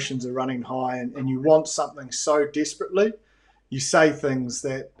 emotions are running high, and you want something so desperately, you say things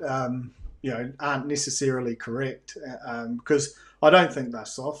that aren't necessarily correct, because I don't think they're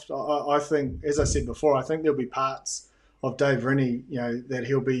soft. I think, as I said before, I think there'll be parts of Dave Rennie, that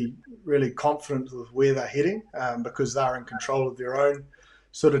he'll be really confident with where they're heading, because they're in control of their own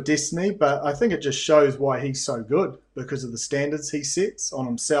sort of destiny. But I think it just shows why he's so good, because of the standards he sets on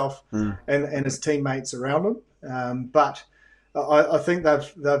himself and his teammates around him. But I think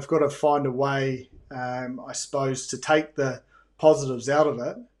they've got to find a way, I suppose, to take the positives out of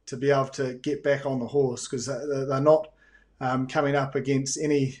it, to be able to get back on the horse, because they're not coming up against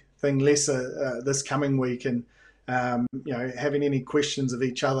anything lesser this coming week, and having any questions of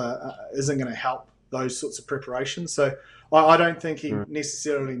each other isn't going to help those sorts of preparations. So I don't think he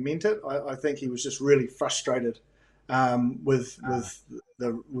necessarily meant it. I think he was just really frustrated with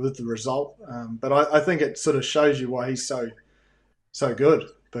the result. But I think it sort of shows you why he's so good,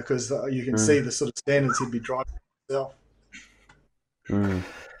 because you can see the sort of standards he'd be driving himself.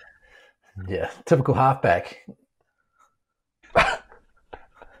 Yeah, typical halfback.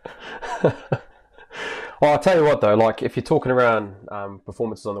 Well, I'll tell you what though, like, if you're talking around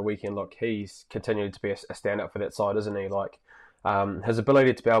performances on the weekend, look, he's continued to be a standout for that side, isn't he? Like, his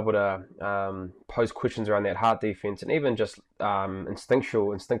ability to be able to pose questions around that hard defense, and even just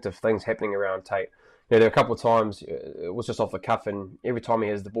instinctive things happening around Tate. There are a couple of times it was just off the cuff, and every time he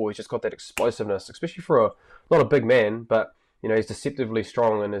has the ball, he's just got that explosiveness, especially for not a big man, but he's deceptively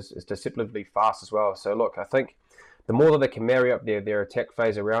strong and is deceptively fast as well. So look, I think the more that they can marry up their attack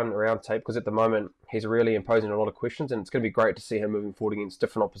phase around Tate, because at the moment he's really imposing a lot of questions, and it's going to be great to see him moving forward against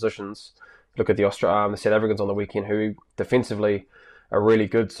different oppositions. Look at the South Africans on the weekend, who defensively are really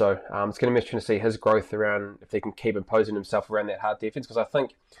good. So it's going to be interesting to see his growth around, if they can keep imposing himself around that hard defense, because I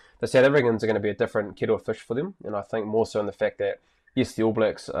think the South Africans are going to be a different kettle of fish for them, and I think more so in the fact that, yes, the All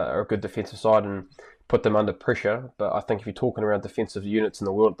Blacks are a good defensive side and put them under pressure, but I think if you're talking around defensive units in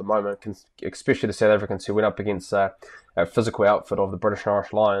the world at the moment, especially the South Africans who went up against a physical outfit of the British and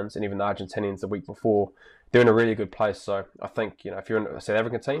Irish Lions, and even the Argentinians the week before, they're in a really good place. So I think, if you're in a South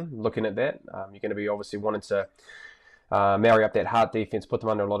African team looking at that, you're going to be obviously wanting to marry up that hard defense, put them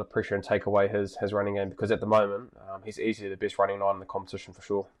under a lot of pressure and take away his running game, because at the moment he's easily the best running line in the competition for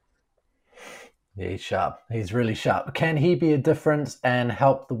sure. Yeah, he's sharp. He's really sharp. Can he be a difference and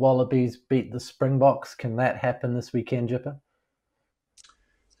help the Wallabies beat the Springboks? Can that happen this weekend, Jipper?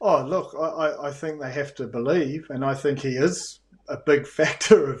 Oh, look, I think they have to believe, and I think he is a big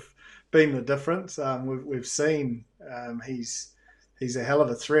factor of being the difference. We've seen he's a hell of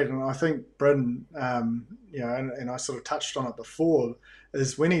a threat, and I think Bryn, and I sort of touched on it before,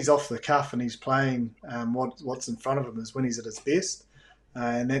 is when he's off the cuff and he's playing what's in front of him is when he's at his best,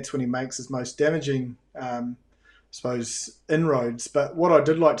 and that's when he makes his most damaging, inroads. But what I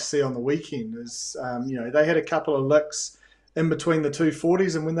did like to see on the weekend is, they had a couple of licks in between the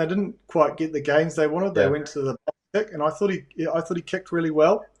 240s, and when they didn't quite get the gains they wanted, they went to the kick, and I thought he kicked really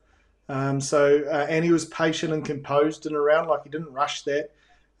well. And he was patient and composed in a round, like he didn't rush that.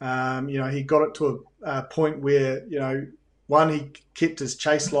 He got it to a point where, he kept his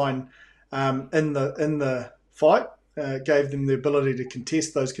chase line in the fight, gave them the ability to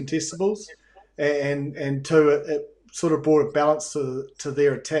contest those contestables, and two, it sort of brought a balance to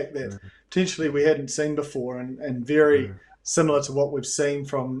their attack that potentially we hadn't seen before, and very similar to what we've seen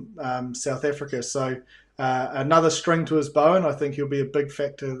from South Africa. So another string to his bow, and I think he'll be a big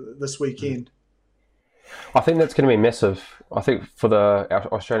factor this weekend. I think that's going to be massive, I think, for the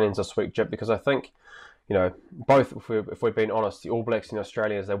Australians this week, Jip, because I think, both, if we're being honest, the All Blacks and the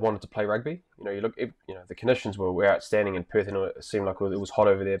Australians, they wanted to play rugby. The conditions were outstanding in Perth, and it seemed like it was hot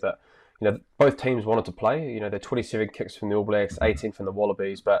over there, but, both teams wanted to play. They're 27 kicks from the All Blacks, 18 from the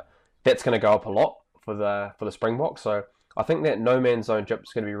Wallabies, but that's going to go up a lot for the Springboks. So I think that no man's zone, Jip,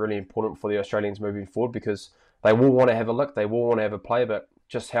 is going to be really important for the Australians moving forward, because they will want to have a look, they will want to have a play, but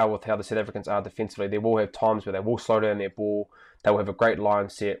just how the South Africans are defensively, they will have times where they will slow down their ball, they will have a great line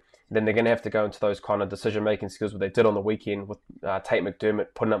set, then they're going to have to go into those kind of decision-making skills, what they did on the weekend with Tate McDermott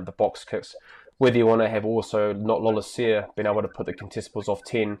putting up the box kicks, whether you want to have also not Lola Sear being able to put the contestables off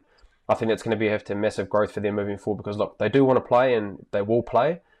 10. I think that's going to have to massive growth for them moving forward, because look, they do want to play and they will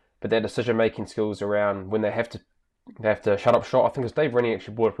play, but their decision-making skills around when they have to shut up shot, I think as Dave Rennie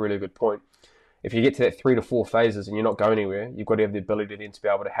actually brought up a really good point. If you get to that 3 to 4 phases and you're not going anywhere, you've got to have the ability then to be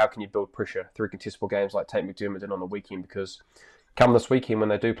able to, how can you build pressure through contestable games like Tate McDermott did on the weekend, because come this weekend when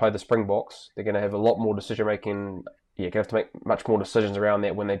they do play the Springboks, they're going to have a lot more decision-making. You're going to have to make much more decisions around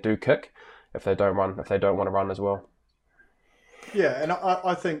that when they do kick, if they don't want to run as well. Yeah, and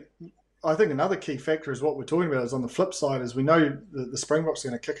I think another key factor is what we're talking about is on the flip side is we know that the Springboks are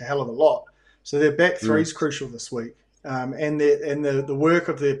going to kick a hell of a lot. So their back three is crucial this week. And the work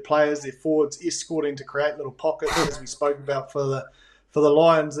of their players, their forwards, escorting to create little pockets, as we spoke about for the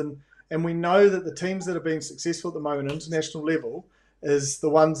Lions. And we know that the teams that are being successful at the moment at international level is the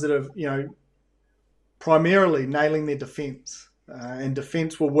ones that are, primarily nailing their defence. And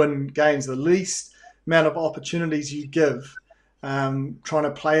defence will win games. The least amount of opportunities you give, trying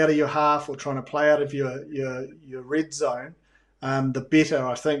to play out of your half or trying to play out of your red zone, the better,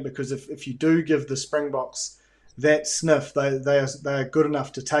 I think, because if you do give the Springboks that sniff, they are good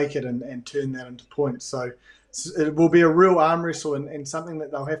enough to take it and turn that into points. So it will be a real arm wrestle and something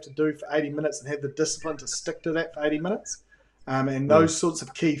that they'll have to do for 80 minutes and have the discipline to stick to that for 80 minutes. And those sorts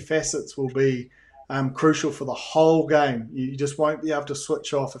of key facets will be crucial for the whole game. You just won't be able to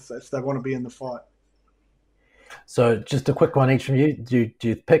switch off if they want to be in the fight. So just a quick one each from you. Do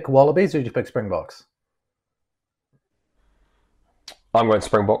you pick Wallabies or do you pick Springboks? I'm going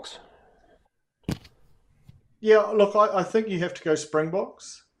Springboks. Yeah, look, I think you have to go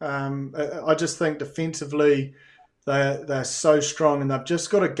Springboks. I just think defensively they're so strong and they've just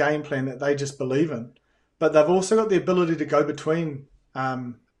got a game plan that they just believe in. But they've also got the ability to go between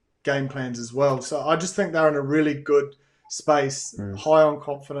game plans as well. So I just think they're in a really good space, high on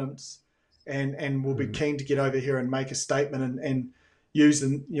confidence, and will be keen to get over here and make a statement and use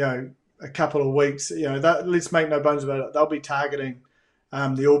a couple of weeks. Let's make no bones about it. They'll be targeting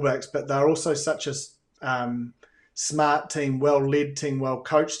the All Blacks, but they're also such a smart team, well-led team,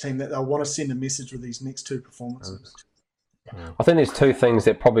 well-coached team that they'll want to send a message with these next two performances. I think there's two things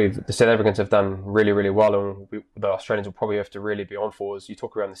that probably the South Africans have done really, really well, and the Australians will probably have to really be on for. Is you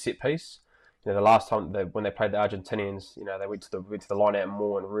talk around the set piece. The last time when they played the Argentinians, they went to the line out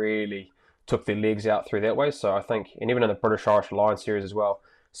more and really took their legs out through that way. So I think, and even in the British Irish Lions series as well,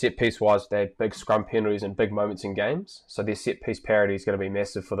 set piece wise, they had big scrum penalties and big moments in games. So their set piece parity is going to be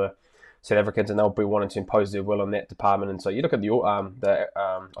massive for the South Africans, and they'll be wanting to impose their will in that department. And so you look at the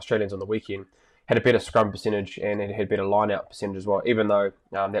Australians on the weekend, had a better scrum percentage and it had better line-out percentage as well, even though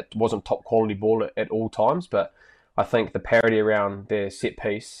that wasn't top quality ball at all times. But I think the parity around their set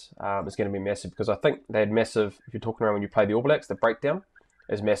piece is going to be massive, because I think they had massive, if you're talking around when you play the All Blacks, the breakdown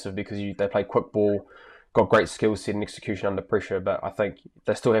is massive because they play quick ball, got great skill set and execution under pressure. But I think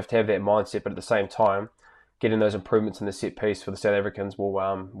they still have to have that mindset, but at the same time, getting those improvements in the set piece for the South Africans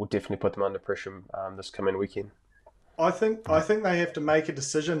will definitely put them under pressure this coming weekend. I think they have to make a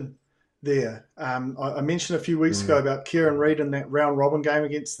decision there. I mentioned a few weeks ago about Kieran Reid in that round robin game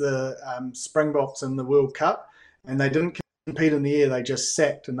against the Springboks in the World Cup, and they didn't compete in the air. They just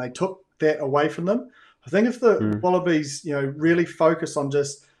sacked, and they took that away from them. I think if the Wallabies, really focus on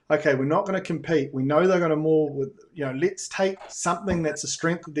just, okay, we're not going to compete. We know they're going to more with, let's take something that's a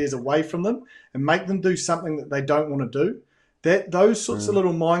strength of theirs away from them and make them do something that they don't want to do. Those sorts of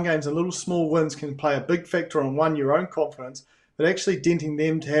little mind games and little small wins can play a big factor on, one, your own confidence, but actually denting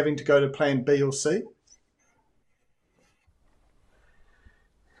them to having to go to plan B or C.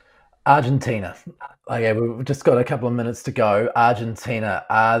 Argentina. Okay, we've just got a couple of minutes to go. Argentina,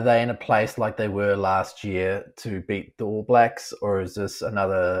 are they in a place like they were last year to beat the All Blacks, or is this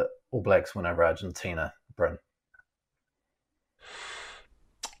another All Blacks win over Argentina, Bryn?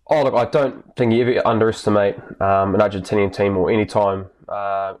 Oh, look, I don't think you ever underestimate an Argentinian team, or any time,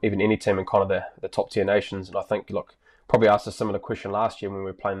 even any team in kind of the top tier nations. And I think, look, probably asked a similar question last year when we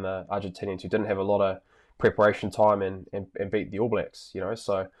were playing the Argentinians, who didn't have a lot of preparation time and beat the All Blacks,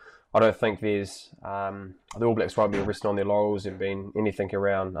 So I don't think there's the All Blacks won't be resting on their laurels and being anything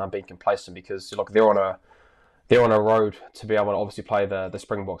around being complacent, because look, they're on a road to be able to obviously play the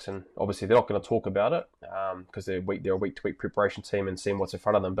Springboks, and obviously they're not going to talk about it because they're a week-to-week preparation team and seeing what's in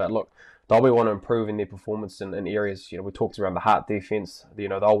front of them. But look, they'll want to improve in their performance in areas. We talked around the heart defense.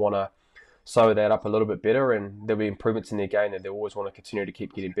 They'll want to sew that up a little bit better, and there'll be improvements in their game that they always want to continue to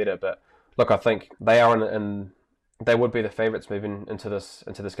keep getting better. But look, I think they are they would be the favourites moving into this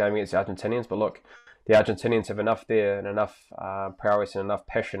game against the Argentinians. But look, the Argentinians have enough there and enough prowess and enough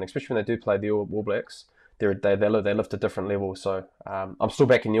passion, especially when they do play the All Blacks. They lift a different level. So I'm still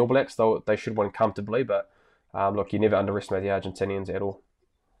backing the All Blacks, though they should win comfortably. But look, you never underestimate the Argentinians at all.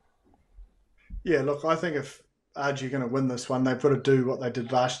 Yeah, look, I think if Argie are going to win this one, they've got to do what they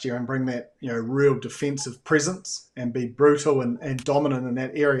did last year and bring that real defensive presence and be brutal and dominant in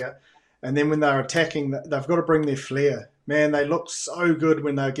that area. And then when they're attacking, they've got to bring their flair. Man, they looked so good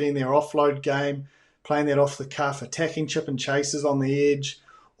when they were getting their offload game, playing that off the cuff, attacking chip and chases on the edge,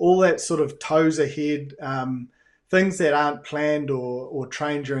 all that sort of toes ahead, things that aren't planned or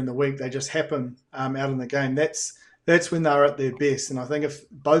trained during the week. They just happen out in the game. That's when they're at their best. And I think if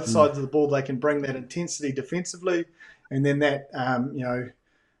both sides of the ball, they can bring that intensity defensively, and then that, I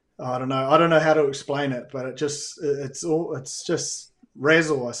don't know how to explain it, but it's just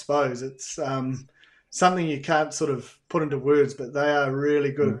razzle, I suppose. It's something you can't sort of put into words, but they are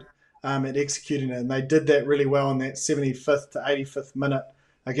really good at executing it. And they did that really well in that 75th to 85th minute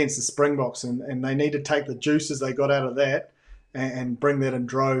against the Springboks. And they need to take the juices they got out of that and bring that in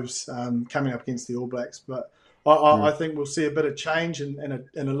droves coming up against the All Blacks. But I think we'll see a bit of change and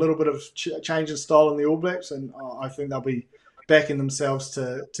a little bit of change in style in the All Blacks. And I think they'll be backing themselves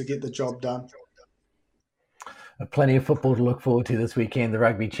to get the job done. Plenty of football to look forward to this weekend. The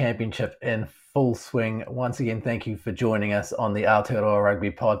Rugby Championship in full swing. Once again, thank you for joining us on the Aotearoa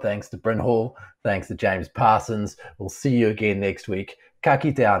Rugby Pod. Thanks to Bryn Hall. Thanks to James Parsons. We'll see you again next week. Ka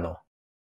kite anō.